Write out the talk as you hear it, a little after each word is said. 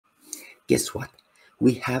guess what?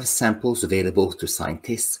 We have samples available to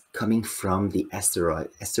scientists coming from the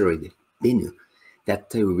asteroid Bennu that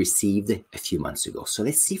we received a few months ago. So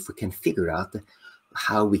let's see if we can figure out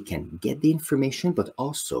how we can get the information, but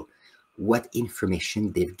also what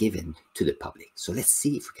information they've given to the public. So let's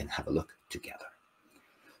see if we can have a look together.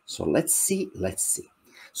 So let's see.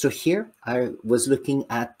 So here I was looking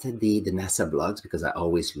at the NASA blogs because I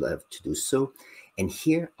always love to do so. And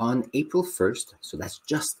here on April 1st, so that's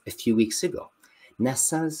just a few weeks ago,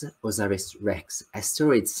 NASA's OSIRIS-REx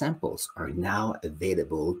asteroid samples are now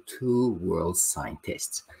available to world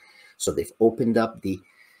scientists. So they've opened up the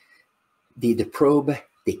probe,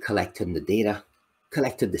 they collected the data,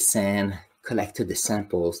 collected the sand, collected the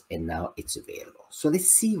samples, and now it's available. So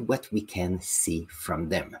let's see what we can see from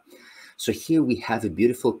them. So here we have a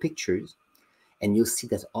beautiful pictures, and you'll see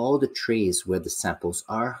that all the trays where the samples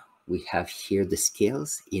are, we have here the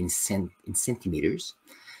scales in centimeters.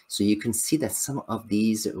 So you can see that some of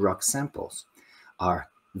these rock samples are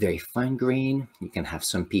very fine grain. You can have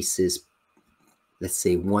some pieces, let's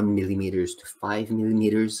say 1 millimeters to 5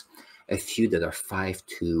 millimeters, a few that are 5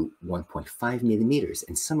 to 1.5 millimeters,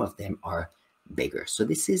 and some of them are bigger. So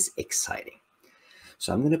this is exciting.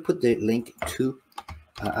 So I'm going to put the link to,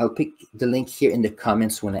 I'll pick the link here in the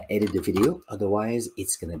comments when I edit the video. Otherwise,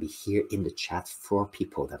 it's going to be here in the chat for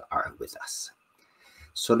people that are with us.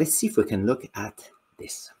 So let's see if we can look at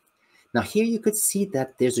this. Now here you could see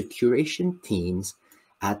that there's a curation teams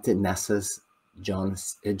at NASA's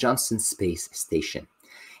Johnson Space Station.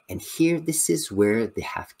 And here, this is where they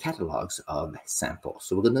have catalogs of samples.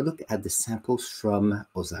 So we're going to look at the samples from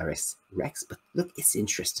OSIRIS-REx, but look, it's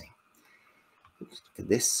interesting. Look at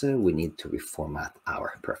this, we need to reformat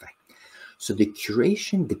our, perfect. So the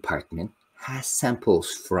curation department has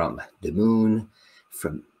samples from the moon,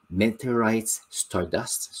 from meteorites,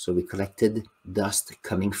 stardust. So we collected dust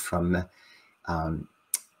coming from,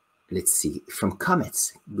 let's see, from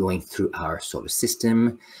comets going through our solar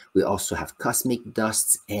system. We also have cosmic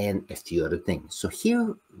dusts and a few other things. So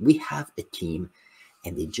here we have a team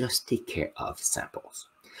and they just take care of samples.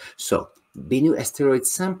 So Bennu asteroid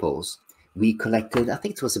samples, we collected, I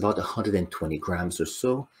think it was about 120 grams or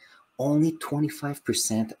so. Only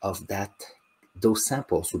 25% of those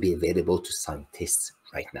samples will be available to scientists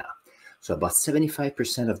right now. So about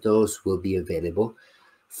 75% of those will be available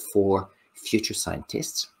for future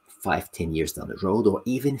scientists, 5-10 years down the road, or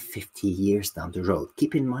even 50 years down the road.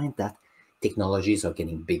 Keep in mind that technologies are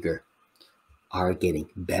getting bigger, are getting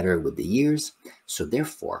better with the years. So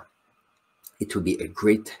therefore, it will be a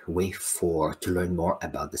great way to learn more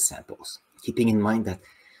about the samples. Keeping in mind that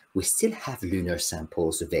we still have lunar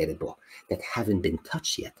samples available that haven't been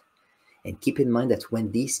touched yet. And keep in mind that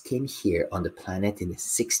when these came here on the planet in the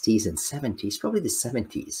 60s and 70s, probably the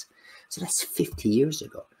 70s, so that's 50 years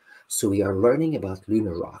ago. So we are learning about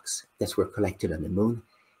lunar rocks that were collected on the moon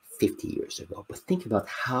 50 years ago. But think about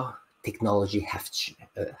how technologies have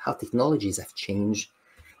changed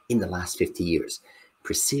in the last 50 years.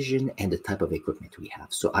 Precision and the type of equipment we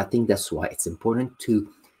have. So I think that's why it's important to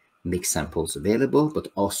make samples available, but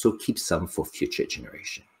also keep some for future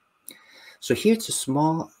generation. So here it's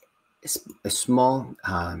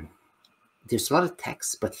there's a lot of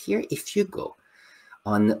text, but here if you go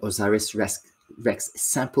on OSIRIS-REx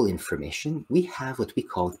sample information, we have what we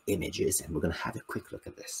call images, and we're going to have a quick look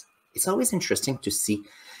at this. It's always interesting to see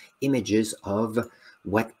images of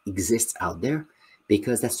what exists out there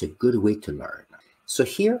because that's a good way to learn. So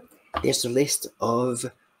here, there's a list of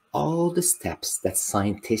all the steps that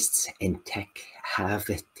scientists and tech have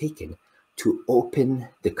taken to open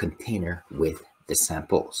the container with the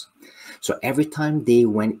samples. So every time they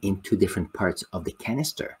went into different parts of the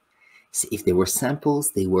canister, so if there were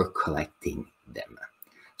samples, they were collecting them.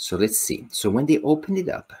 So let's see. So when they opened it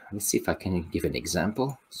up, let's see if I can give an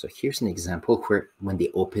example. So here's an example where when they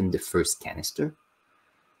opened the first canister,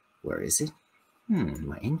 where is it?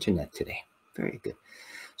 My internet today. Very good.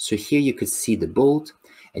 So here you could see the bolt,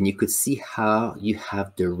 and you could see how you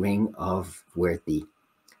have the ring of where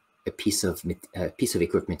a piece of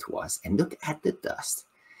equipment was, and look at the dust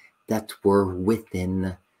that were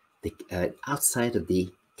within the outside of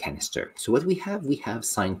the canister. So what we have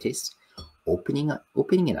scientists opening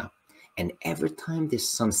it up, and every time there's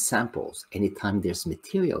some samples, anytime there's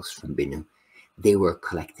materials from Bennu, they were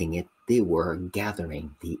collecting it, they were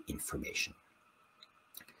gathering the information.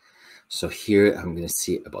 So here I'm going to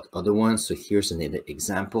see about other ones. So here's another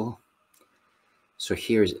example. So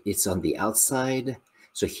here it's on the outside.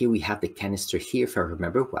 So here we have the canister here, if I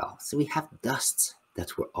remember well. So we have dust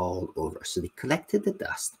that were all over. So they collected the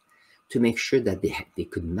dust to make sure that they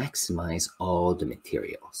could maximize all the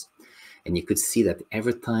materials. And you could see that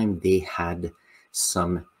every time they had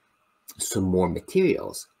some more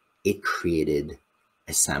materials, it created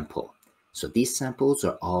a sample. So these samples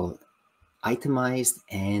are all itemized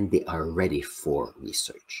and they are ready for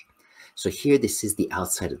research. So here, this is the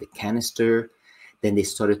outside of the canister. Then they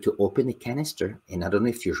started to open the canister. And I don't know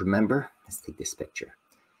if you remember, let's take this picture.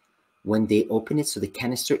 When they open it, so the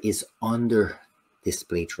canister is under this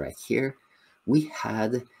plate right here, we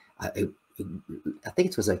had, I think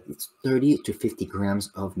it was like 30 to 50 grams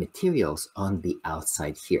of materials on the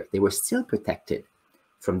outside here. They were still protected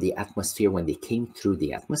from the atmosphere when they came through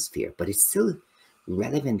the atmosphere, but it's still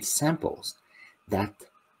relevant samples that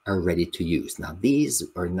are ready to use. Now, these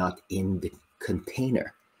are not in the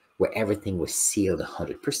container where everything was sealed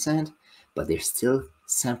 100%, but they're still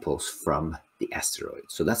samples from the asteroid.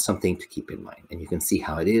 So that's something to keep in mind. And you can see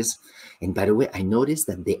how it is. And by the way, I noticed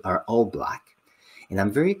that they are all black. And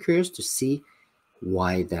I'm very curious to see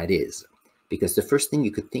why that is. Because the first thing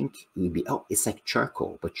you could think would be, oh, it's like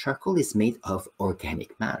charcoal. But charcoal is made of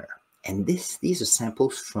organic matter. And these are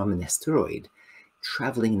samples from an asteroid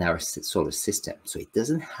traveling in our solar system. So it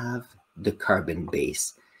doesn't have the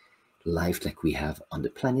carbon-based life like we have on the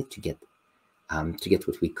planet to get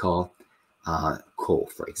what we call coal,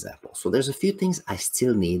 for example. So there's a few things I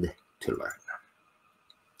still need to learn.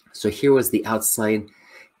 So here was the outside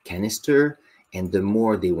canister, and the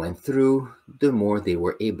more they went through, the more they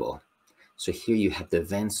were able. So here you have the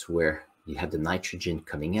vents where you have the nitrogen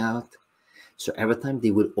coming out. So every time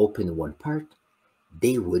they would open one part,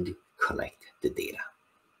 they would collect the data.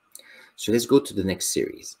 So let's go to the next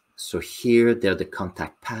series. So here, there are the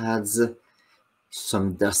contact pads,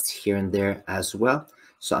 some dust here and there as well.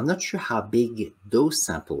 So I'm not sure how big those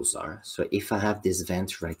samples are. So if I have this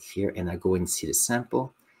vent right here and I go and see the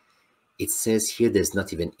sample, it says here there's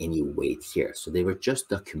not even any weight here. So they were just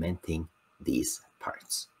documenting these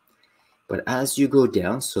parts. But as you go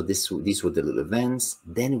down, so these were the little vents,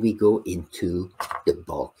 then we go into the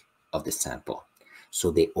bulk of the sample.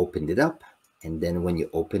 So they opened it up, and then when you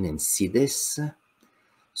open and see this,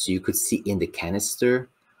 so you could see in the canister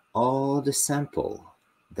all the sample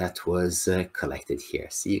that was collected here.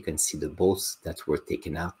 So you can see the bolts that were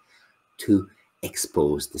taken out to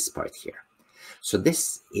expose this part here. So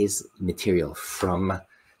this is material from,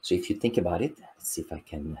 so if you think about it, let's see if I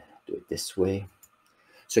can do it this way.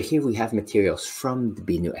 So here we have materials from the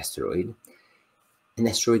Bennu asteroid, an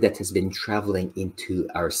asteroid that has been traveling into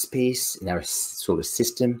our space, in our solar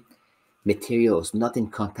system, materials not in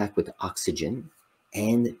contact with oxygen,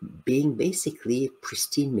 and being basically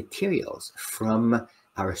pristine materials from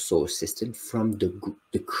our solar system, from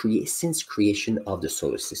since creation of the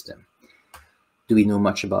solar system. Do we know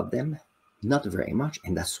much about them? Not very much,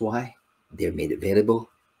 and that's why they're made available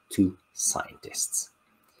to scientists.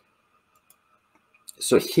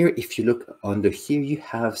 So here, if you look under here, you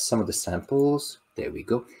have some of the samples. There we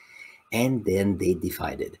go. And then they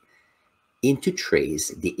divided into trays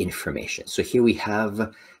the information. So here we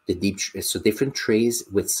have the different trays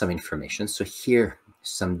with some information. So here,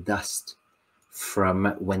 some dust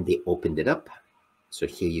from when they opened it up. So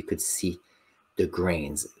here you could see the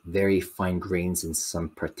grains, very fine grains and some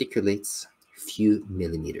particulates, few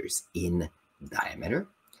millimeters in diameter.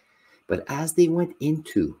 But as they went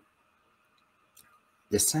into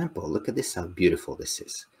the sample, look at this, how beautiful this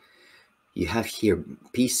is. You have here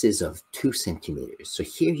pieces of 2 centimeters. So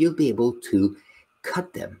here you'll be able to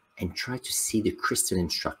cut them and try to see the crystalline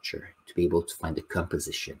structure, to be able to find the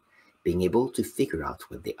composition, being able to figure out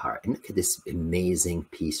what they are. And look at this amazing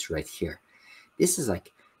piece right here. This is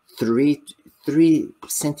like 3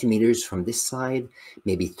 centimeters from this side,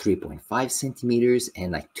 maybe 3.5 centimeters,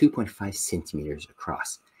 and like 2.5 centimeters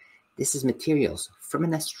across. This is materials from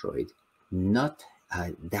an asteroid, not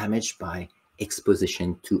damaged by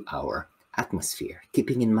exposition to our atmosphere,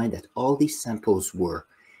 keeping in mind that all these samples were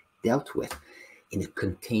dealt with in a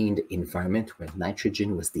contained environment where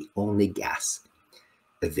nitrogen was the only gas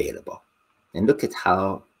available. And look at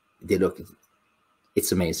how they look.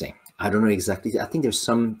 It's amazing. I don't know exactly. I think there's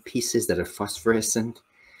some pieces that are phosphorescent.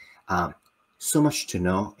 So much to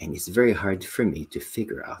know, and it's very hard for me to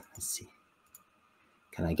figure out. Let's see.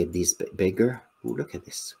 Can I get these bigger? Ooh, look at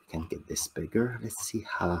this. We can get this bigger. Let's see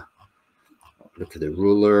how. Look at the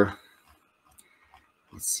ruler.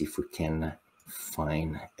 Let's see if we can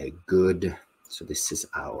find a good. So this is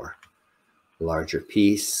our larger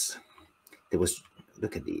piece.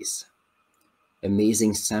 Look at these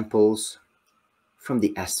amazing samples from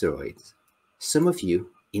the asteroids. Some of you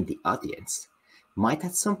in the audience might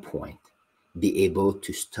at some point be able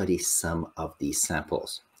to study some of these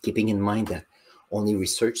samples, keeping in mind that only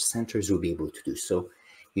research centers will be able to do so.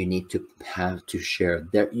 you need to have to share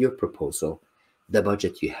your proposal, the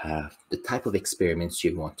budget you have, the type of experiments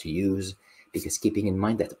you want to use, because keeping in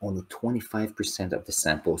mind that only 25% of the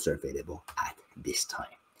samples are available at this time.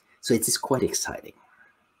 So it is quite exciting.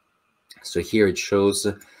 So here it shows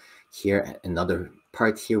here another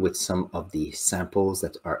part here with some of the samples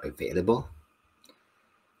that are available.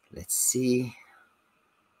 Let's see.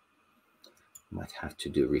 Might have to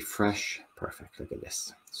do refresh. Perfect. Look at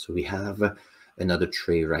this. So we have another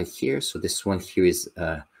tray right here. So this one here is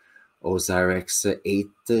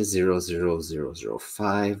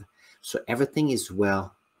OSIRIX-80005. So everything is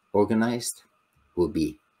well organized, will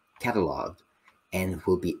be cataloged, and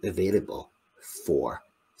will be available for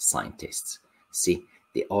scientists. See,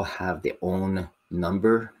 they all have their own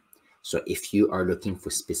number. So if you are looking for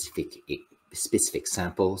specific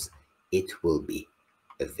samples, it will be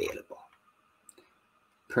available.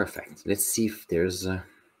 Perfect. Let's see if there's I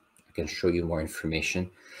can show you more information.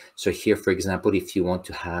 So here, for example, if you want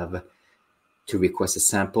to request a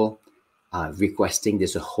sample, requesting,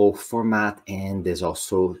 there's a whole format, and there's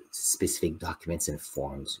also specific documents and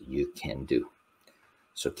forms you can do.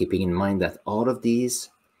 So keeping in mind that all of these,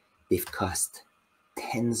 they've cost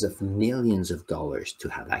tens of millions of dollars to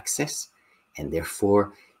have access, and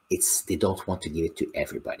therefore they don't want to give it to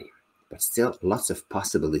everybody, but still lots of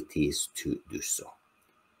possibilities to do so.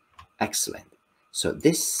 Excellent. So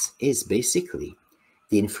this is basically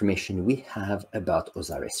the information we have about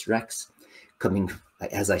OSIRIS-REx coming,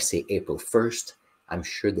 as I say, April 1st. I'm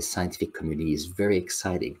sure the scientific community is very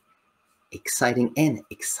excited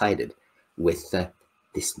with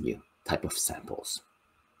this new type of samples.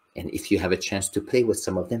 And if you have a chance to play with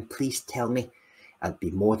some of them, please tell me. I'd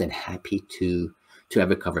be more than happy to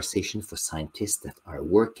have a conversation for scientists that are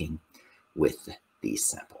working with these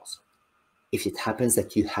samples. If it happens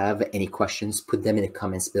that you have any questions, put them in the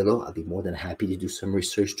comments below. I'll be more than happy to do some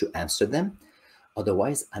research to answer them.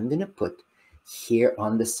 Otherwise, I'm going to put here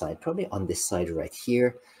on the side, probably on this side right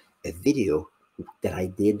here, a video that I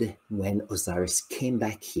did when OSIRIS came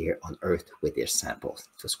back here on Earth with their samples.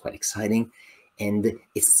 It was quite exciting, and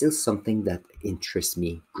it's still something that interests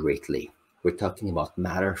me greatly. We're talking about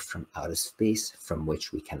matter from outer space, from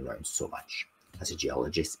which we can learn so much. As a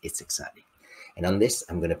geologist, it's exciting. And on this,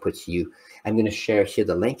 I'm going to share here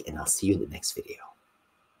the link, and I'll see you in the next video.